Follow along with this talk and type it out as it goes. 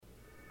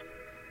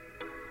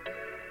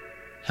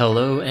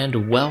Hello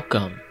and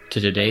welcome to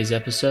today's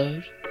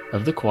episode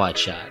of the Quad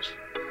Shot,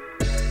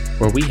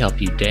 where we help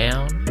you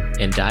down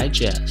and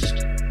digest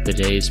the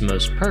day's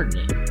most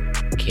pertinent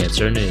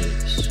cancer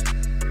news.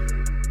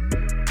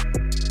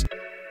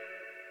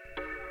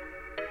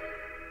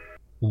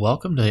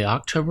 Welcome to the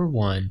October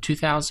 1,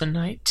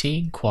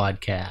 2019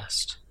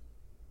 Quadcast.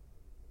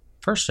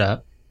 First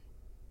up,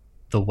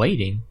 the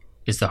waiting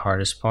is the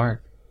hardest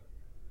part.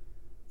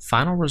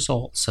 Final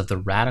results of the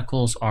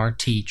Radicals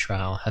RT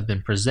trial have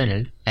been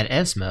presented at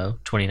ESMO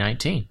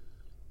 2019.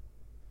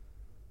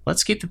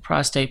 Let's keep the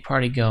prostate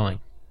party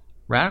going.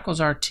 Radicals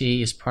RT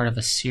is part of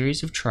a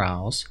series of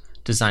trials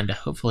designed to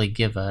hopefully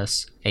give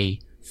us a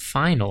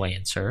final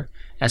answer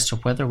as to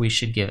whether we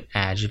should give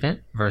adjuvant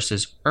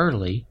versus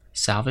early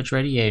salvage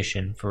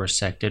radiation for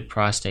resected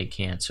prostate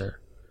cancer.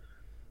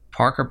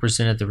 Parker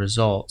presented the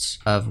results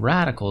of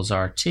Radicals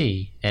RT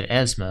at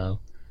ESMO.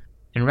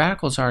 In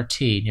Radicals RT,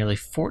 nearly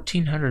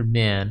 1,400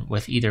 men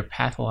with either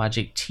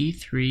pathologic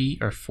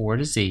T3 or 4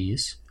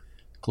 disease,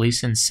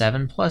 Gleason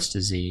 7 plus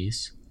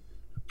disease,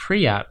 a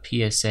pre-op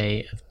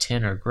PSA of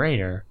 10 or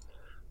greater,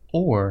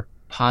 or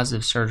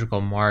positive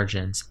surgical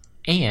margins,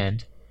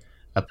 and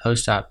a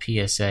post-op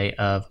PSA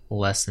of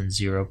less than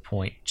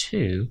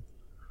 0.2,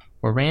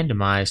 were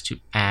randomized to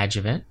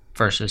adjuvant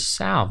versus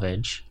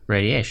salvage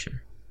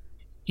radiation.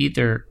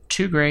 Either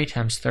 2 gray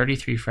times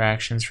 33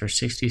 fractions for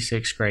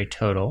 66 gray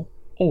total,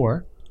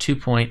 or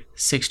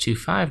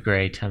 2.625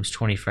 gray times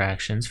 20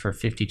 fractions for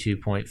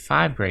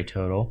 52.5 gray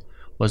total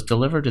was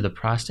delivered to the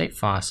prostate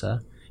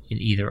fossa in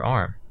either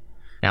arm.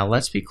 Now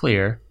let's be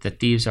clear that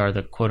these are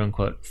the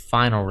quote-unquote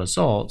final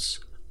results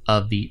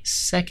of the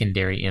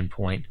secondary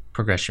endpoint,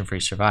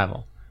 progression-free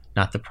survival,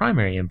 not the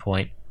primary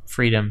endpoint,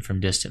 freedom from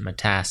distant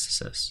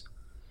metastasis.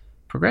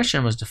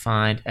 Progression was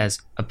defined as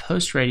a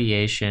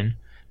post-radiation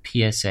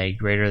PSA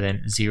greater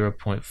than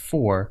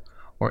 0.4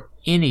 or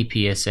any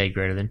PSA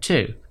greater than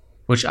 2,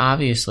 which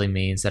obviously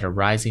means that a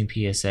rising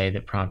PSA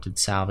that prompted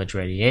salvage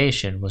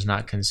radiation was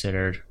not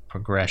considered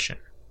progression.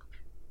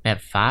 At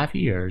 5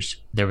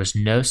 years, there was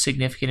no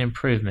significant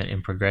improvement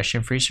in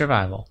progression-free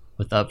survival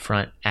with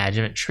upfront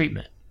adjuvant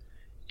treatment,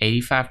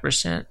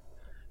 85%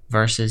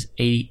 versus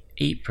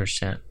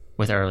 88%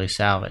 with early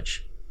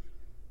salvage.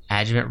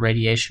 Adjuvant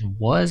radiation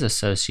was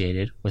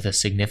associated with a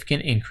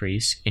significant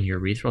increase in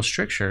urethral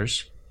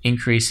strictures,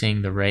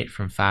 increasing the rate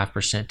from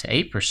 5% to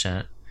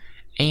 8%,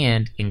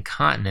 and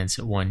incontinence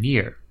at 1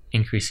 year,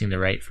 increasing the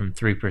rate from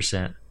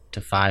 3%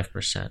 to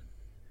 5%.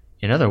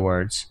 In other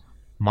words,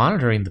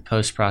 monitoring the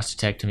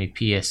post-prostatectomy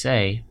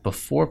PSA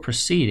before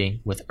proceeding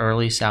with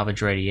early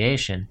salvage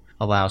radiation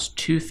allows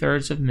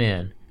 2/3 of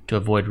men to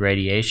avoid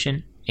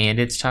radiation and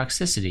its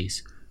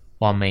toxicities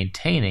while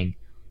maintaining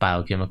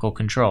biochemical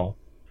control.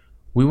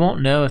 We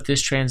won't know if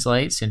this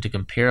translates into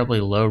comparably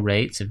low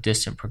rates of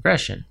distant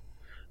progression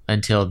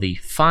until the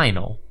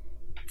final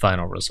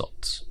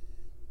results.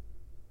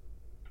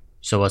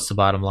 So what's the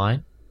bottom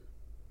line?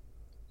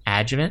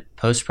 Adjuvant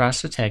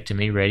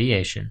post-prostatectomy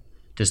radiation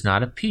does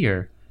not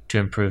appear to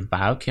improve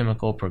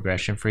biochemical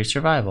progression-free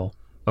survival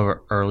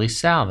over early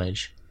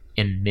salvage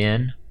in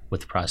men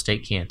with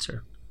prostate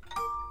cancer.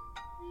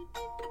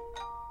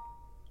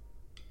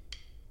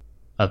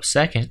 Up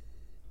second,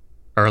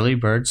 early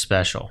bird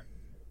special.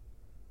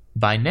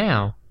 By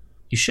now,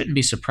 you shouldn't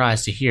be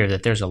surprised to hear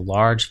that there's a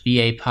large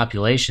VA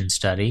population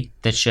study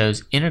that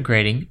shows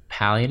integrating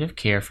palliative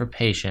care for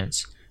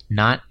patients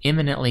not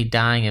imminently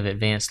dying of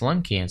advanced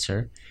lung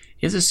cancer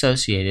is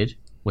associated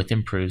with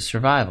improved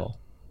survival.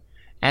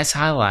 As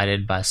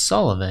highlighted by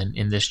Sullivan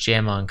in this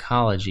JAMA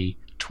Oncology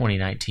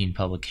 2019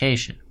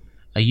 publication.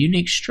 A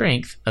unique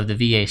strength of the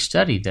VA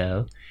study,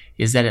 though,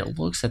 is that it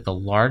looks at the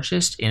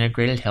largest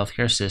integrated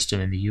healthcare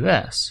system in the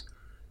U.S.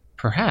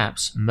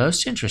 Perhaps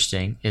most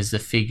interesting is the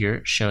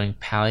figure showing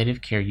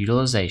palliative care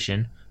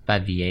utilization by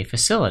VA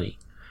facility,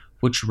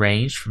 which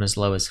ranged from as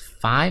low as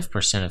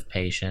 5% of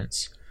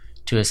patients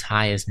to as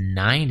high as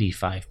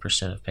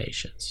 95% of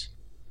patients.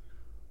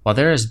 While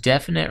there is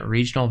definite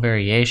regional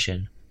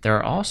variation, there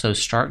are also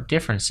stark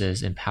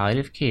differences in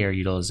palliative care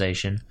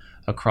utilization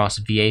across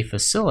VA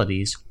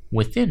facilities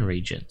within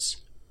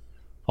regions.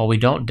 While we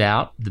don't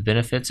doubt the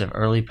benefits of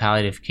early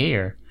palliative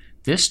care,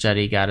 this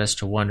study got us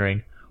to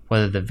wondering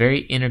whether the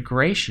very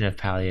integration of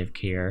palliative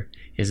care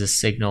is a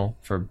signal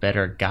for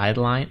better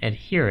guideline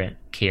adherent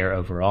care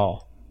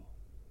overall.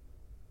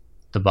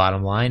 The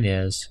bottom line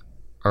is,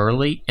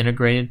 early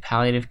integrated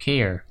palliative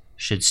care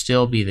should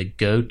still be the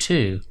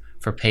go-to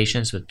for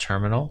patients with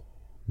terminal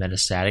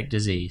metastatic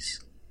disease.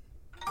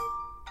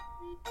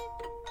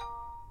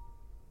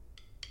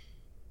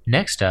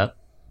 Next up,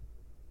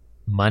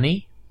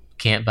 money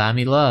can't buy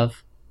me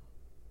love,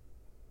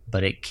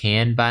 but it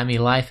can buy me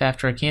life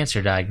after a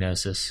cancer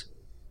diagnosis.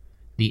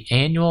 The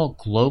annual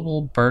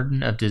Global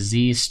Burden of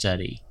Disease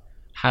study,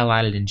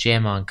 highlighted in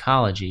JAMA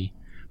Oncology,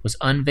 was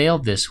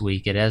unveiled this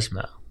week at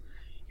ESMO.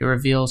 It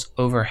reveals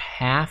over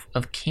half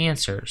of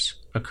cancers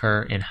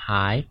occur in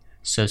high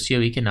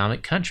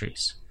socioeconomic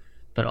countries,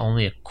 but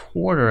only a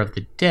quarter of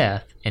the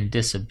death and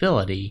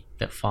disability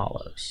that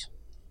follows.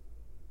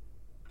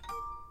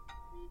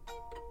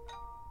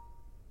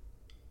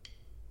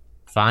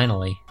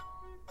 Finally,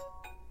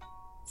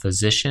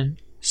 physician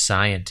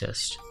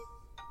scientist.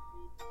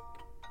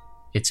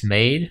 It's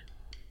made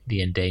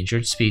the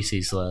endangered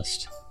species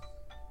list.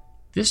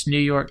 This New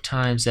York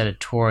Times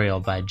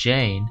editorial by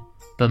Jane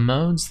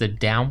bemoans the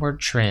downward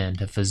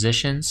trend of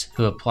physicians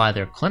who apply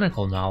their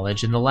clinical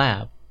knowledge in the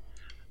lab,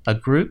 a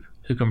group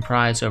who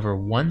comprise over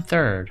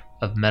 1/3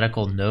 of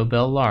medical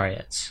Nobel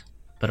laureates,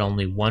 but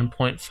only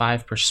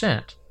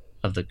 1.5%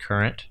 of the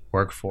current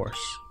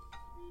workforce.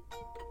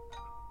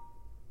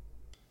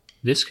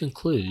 This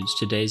concludes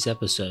today's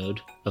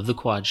episode of The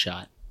Quad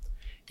Shot.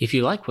 If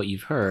you like what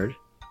you've heard,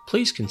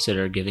 please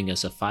consider giving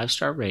us a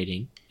 5-star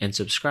rating and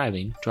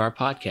subscribing to our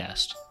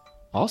podcast.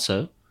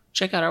 Also,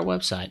 check out our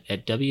website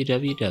at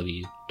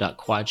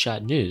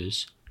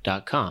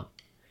www.quadshotnews.com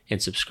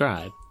and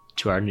subscribe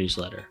to our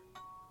newsletter.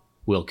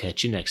 We'll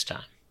catch you next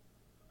time.